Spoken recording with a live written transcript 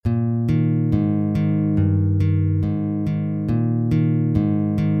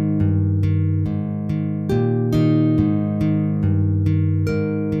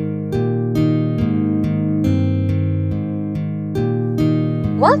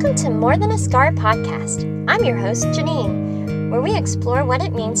Welcome to More Than a Scar podcast. I'm your host, Janine, where we explore what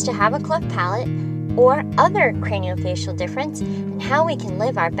it means to have a cleft palate or other craniofacial difference and how we can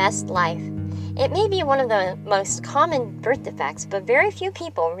live our best life. It may be one of the most common birth defects, but very few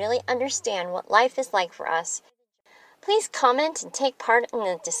people really understand what life is like for us. Please comment and take part in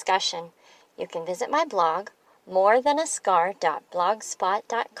the discussion. You can visit my blog,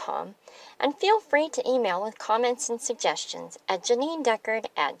 morethanascar.blogspot.com, and feel free to email with comments and suggestions at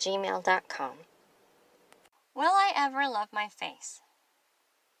janinedeckard@gmail.com. Will I ever love my face?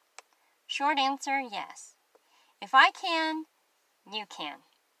 Short answer, yes. If I can, you can.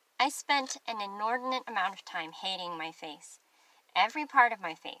 I spent an inordinate amount of time hating my face. Every part of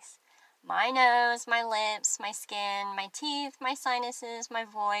my face. My nose, my lips, my skin, my teeth, my sinuses, my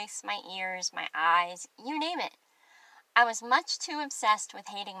voice, my ears, my eyes, you name it. I was much too obsessed with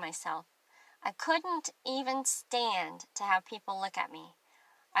hating myself. I couldn't even stand to have people look at me.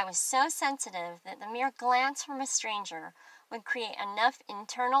 I was so sensitive that the mere glance from a stranger would create enough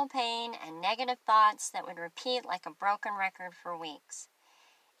internal pain and negative thoughts that would repeat like a broken record for weeks.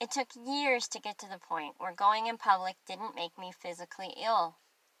 It took years to get to the point where going in public didn't make me physically ill.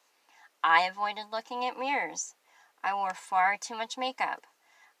 I avoided looking at mirrors. I wore far too much makeup.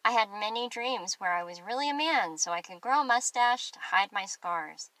 I had many dreams where I was really a man so I could grow a mustache to hide my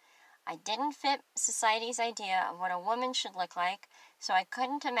scars. I didn't fit society's idea of what a woman should look like, so I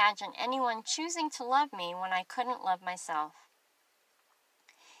couldn't imagine anyone choosing to love me when I couldn't love myself.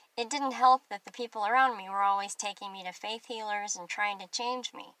 It didn't help that the people around me were always taking me to faith healers and trying to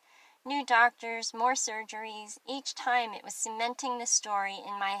change me. New doctors, more surgeries, each time it was cementing the story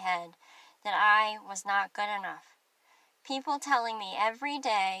in my head that I was not good enough. People telling me every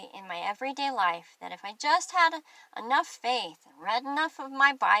day in my everyday life that if I just had enough faith and read enough of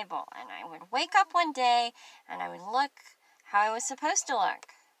my Bible, and I would wake up one day and I would look how I was supposed to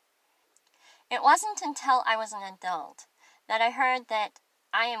look. It wasn't until I was an adult that I heard that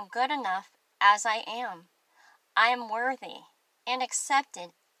I am good enough as I am. I am worthy and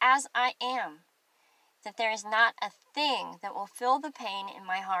accepted as I am. That there is not a thing that will fill the pain in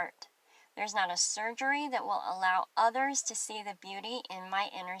my heart. There's not a surgery that will allow others to see the beauty in my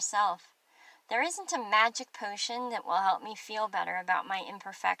inner self. There isn't a magic potion that will help me feel better about my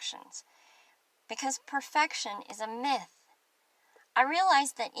imperfections. Because perfection is a myth. I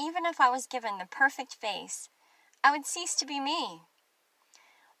realized that even if I was given the perfect face, I would cease to be me.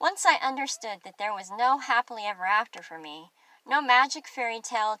 Once I understood that there was no happily ever after for me, no magic fairy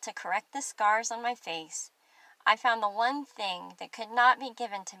tale to correct the scars on my face, I found the one thing that could not be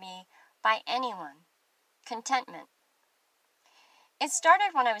given to me by anyone: contentment. It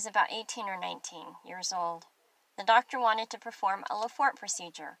started when I was about 18 or 19 years old. The doctor wanted to perform a Lefort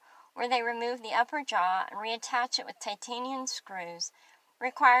procedure, where they remove the upper jaw and reattach it with titanium screws,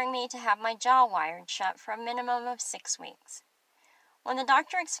 requiring me to have my jaw wired shut for a minimum of 6 weeks. When the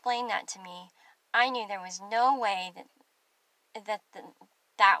doctor explained that to me, I knew there was no way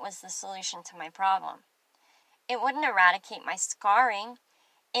that was the solution to my problem. It wouldn't eradicate my scarring.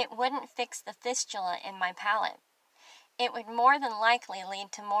 It wouldn't fix the fistula in my palate. It would more than likely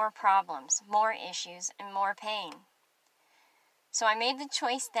lead to more problems, more issues, and more pain. So I made the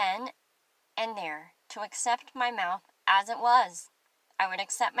choice then and there to accept my mouth as it was. I would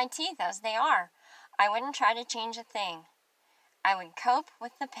accept my teeth as they are. I wouldn't try to change a thing. I would cope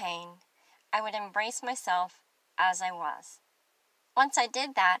with the pain. I would embrace myself as I was. Once I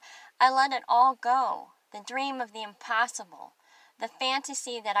did that, I let it all go. The dream of the impossible. The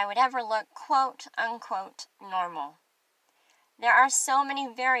fantasy that I would ever look quote unquote normal. There are so many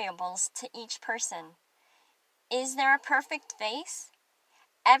variables to each person. Is there a perfect face?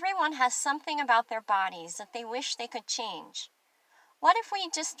 Everyone has something about their bodies that they wish they could change. What if we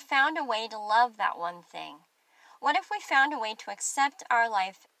just found a way to love that one thing? What if we found a way to accept our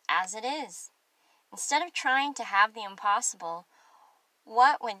life as it is? Instead of trying to have the impossible,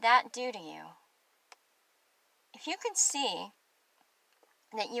 what would that do to you? If you could see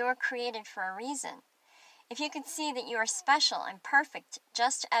that you were created for a reason, if you could see that you are special and perfect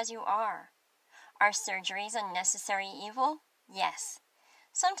just as you are surgeries a necessary evil? Yes.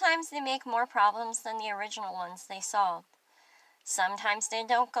 Sometimes they make more problems than the original ones they solved. Sometimes they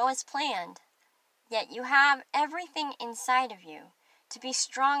don't go as planned. Yet you have everything inside of you to be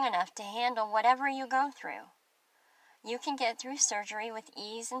strong enough to handle whatever you go through. You can get through surgery with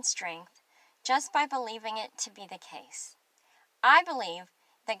ease and strength just by believing it to be the case. I believe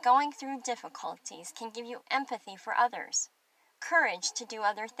that going through difficulties can give you empathy for others, courage to do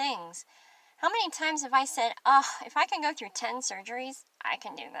other things. How many times have I said, if I can go through 10 surgeries, I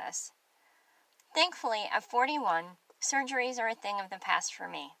can do this. Thankfully, at 41, Surgeries are a thing of the past for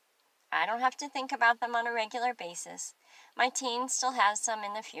me. I don't have to think about them on a regular basis. My teen still has some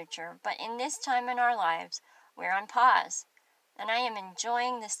in the future, but in this time in our lives, we're on pause, and I am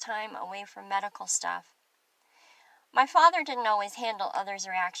enjoying this time away from medical stuff. My father didn't always handle others'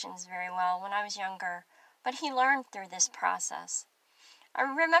 reactions very well when I was younger, but he learned through this process. I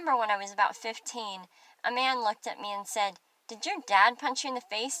remember when I was about 15, a man looked at me and said, "Did your dad punch you in the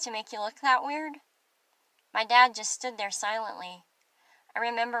face to make you look that weird?" My dad just stood there silently. I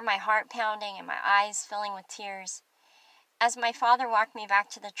remember my heart pounding and my eyes filling with tears. As my father walked me back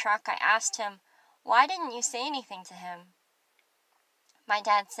to the truck, I asked him, "Why didn't you say anything to him?" My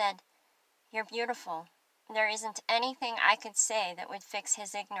dad said, "You're beautiful. There isn't anything I could say that would fix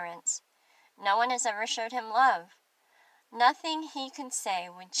his ignorance. No one has ever showed him love. Nothing he could say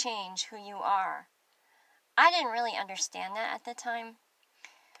would change who you are." I didn't really understand that at the time.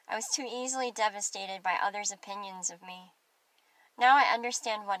 I was too easily devastated by others' opinions of me. Now I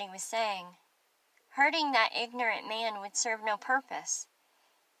understand what he was saying. Hurting that ignorant man would serve no purpose.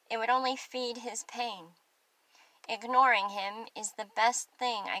 It would only feed his pain. Ignoring him is the best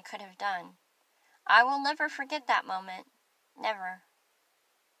thing I could have done. I will never forget that moment. Never.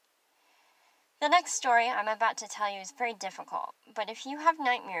 The next story I'm about to tell you is very difficult, but if you have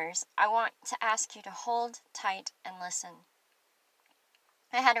nightmares, I want to ask you to hold tight and listen.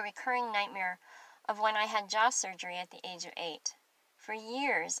 I had a recurring nightmare of when I had jaw surgery at the age of 8. For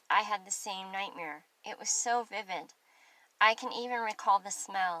years, I had the same nightmare. It was so vivid. I can even recall the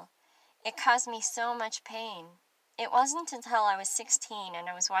smell. It caused me so much pain. It wasn't until I was 16 and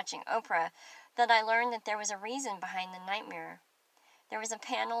I was watching Oprah that I learned that there was a reason behind the nightmare. There was a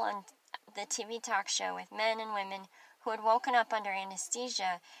panel on the TV talk show with men and women who had woken up under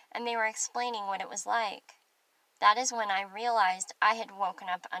anesthesia, and they were explaining what it was like. That is when I realized I had woken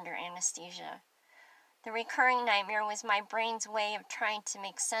up under anesthesia. The recurring nightmare was my brain's way of trying to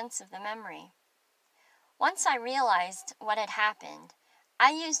make sense of the memory. Once I realized what had happened,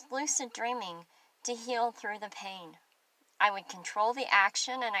 I used lucid dreaming to heal through the pain. I would control the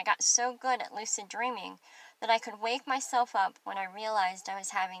action, and I got so good at lucid dreaming that I could wake myself up when I realized I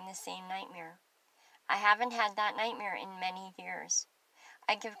was having the same nightmare. I haven't had that nightmare in many years.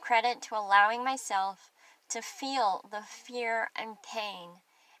 I give credit to allowing myself to feel the fear and pain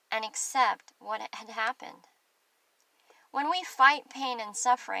and accept what had happened. When we fight pain and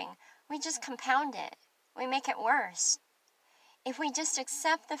suffering, we just compound it. We make it worse. If we just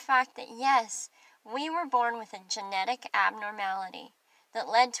accept the fact that yes, we were born with a genetic abnormality that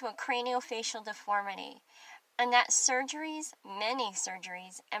led to a craniofacial deformity, and that surgeries, many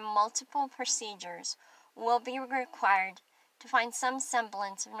surgeries, and multiple procedures will be required to find some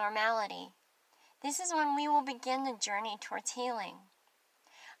semblance of normality. This is when we will begin the journey towards healing.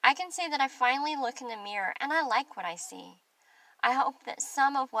 I can say that I finally look in the mirror and I like what I see. I hope that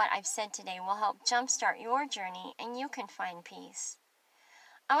some of what I've said today will help jumpstart your journey and you can find peace.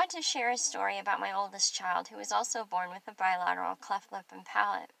 I want to share a story about my oldest child who was also born with a bilateral cleft lip and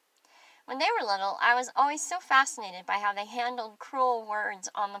palate. When they were little, I was always so fascinated by how they handled cruel words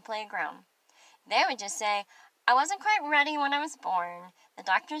on the playground. They would just say, "I wasn't quite ready when I was born. The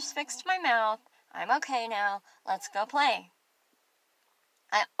doctors fixed my mouth. I'm okay now. Let's go play."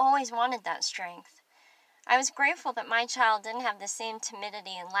 I always wanted that strength. I was grateful that my child didn't have the same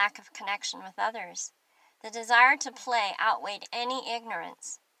timidity and lack of connection with others. The desire to play outweighed any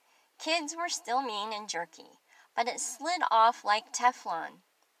ignorance. Kids were still mean and jerky, but it slid off like Teflon.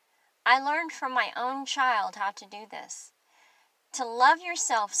 I learned from my own child how to do this. To love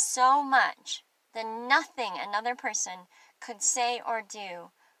yourself so much that nothing another person could say or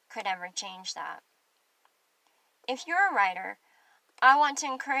do could ever change that. If you're a writer, I want to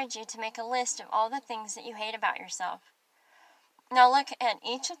encourage you to make a list of all the things that you hate about yourself. Now look at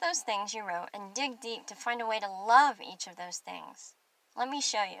each of those things you wrote and dig deep to find a way to love each of those things. Let me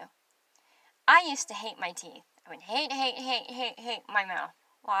show you. I used to hate my teeth. I would hate my mouth.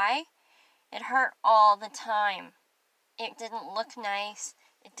 Why? It hurt all the time. It didn't look nice.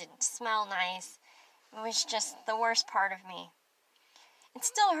 It didn't smell nice. It was just the worst part of me. It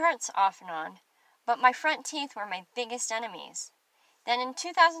still hurts off and on, but my front teeth were my biggest enemies. Then in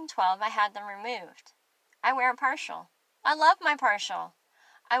 2012, I had them removed. I wear a partial. I love my partial.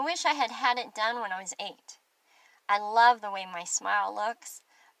 I wish I had had it done when I was 8. I love the way my smile looks.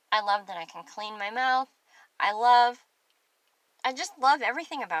 I love that I can clean my mouth. I just love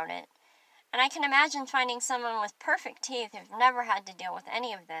everything about it. And I can imagine finding someone with perfect teeth who've never had to deal with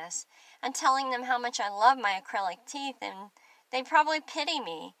any of this and telling them how much I love my acrylic teeth, and they'd probably pity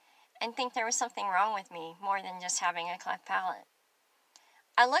me and think there was something wrong with me more than just having a cleft palate.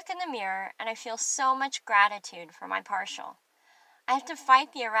 I look in the mirror and I feel so much gratitude for my partial. I have to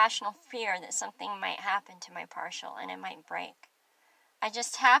fight the irrational fear that something might happen to my partial and it might break. I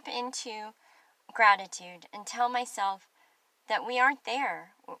just tap into gratitude and tell myself that we aren't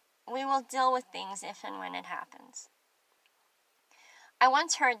there. We will deal with things if and when it happens. I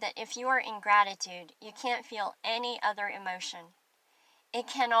once heard that if you are in gratitude, you can't feel any other emotion. It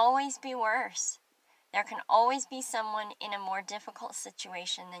can always be worse. There can always be someone in a more difficult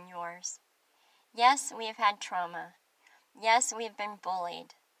situation than yours. Yes, we have had trauma. Yes, we have been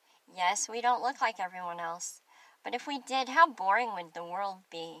bullied. Yes, we don't look like everyone else. But if we did, how boring would the world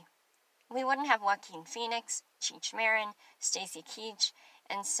be? We wouldn't have Joaquin Phoenix, Cheech Marin, Stacy Keach,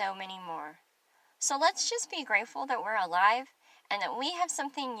 and so many more. So let's just be grateful that we're alive and that we have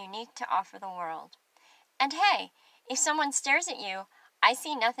something unique to offer the world. And hey, if someone stares at you, I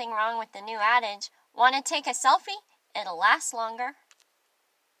see nothing wrong with the new adage, want to take a selfie? It'll last longer.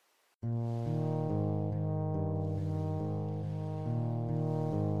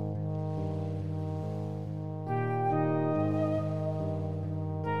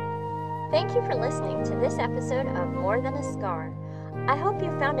 Thank you for listening to this episode of More Than a Scar. I hope you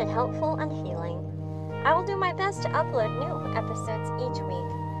found it helpful and healing. I will do my best to upload new episodes each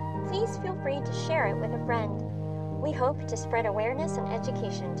week. Please feel free to share it with a friend. We hope to spread awareness and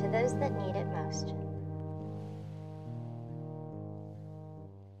education to those that need it most.